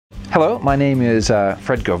Hello, my name is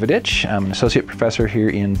Fred Govedich. I'm an associate professor here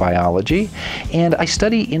in biology, and I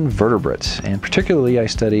study invertebrates, and particularly I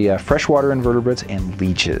study freshwater invertebrates and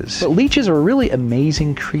leeches. But leeches are really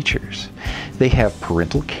amazing creatures. They have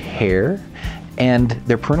parental care, and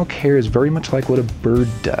their parental care is very much like what a bird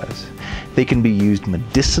does. They can be used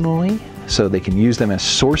medicinally, so they can use them as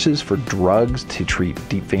sources for drugs to treat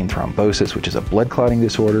deep vein thrombosis, which is a blood clotting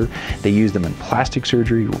disorder. They use them in plastic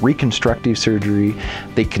surgery, reconstructive surgery.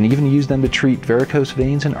 They can even use them to treat varicose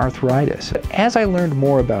veins and arthritis. As I learned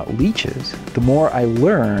more about leeches, the more I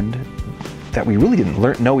learned that we really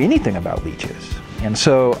didn't know anything about leeches. And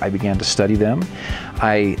so I began to study them.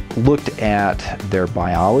 I looked at their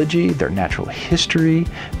biology, their natural history,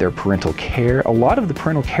 their parental care. A lot of the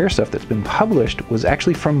parental care stuff that's been published was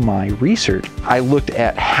actually from my research. I looked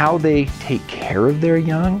at how they take care of their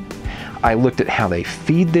young. I looked at how they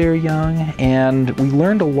feed their young, and we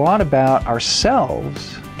learned a lot about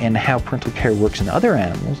ourselves and how parental care works in other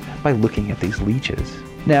animals by looking at these leeches.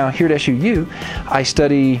 Now, here at SUU, I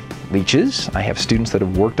study leeches. I have students that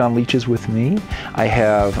have worked on leeches with me. I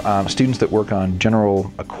have students that work on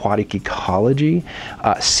general aquatic ecology,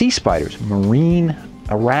 sea spiders, marine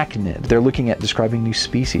arachnid. They're looking at describing new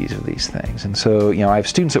species of these things. And so, I have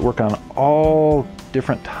students that work on all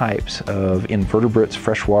different types of invertebrates,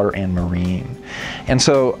 freshwater and marine. And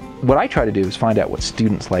so what I try to do is find out what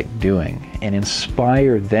students like doing and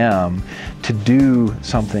inspire them to do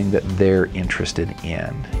something that they're interested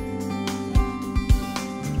in.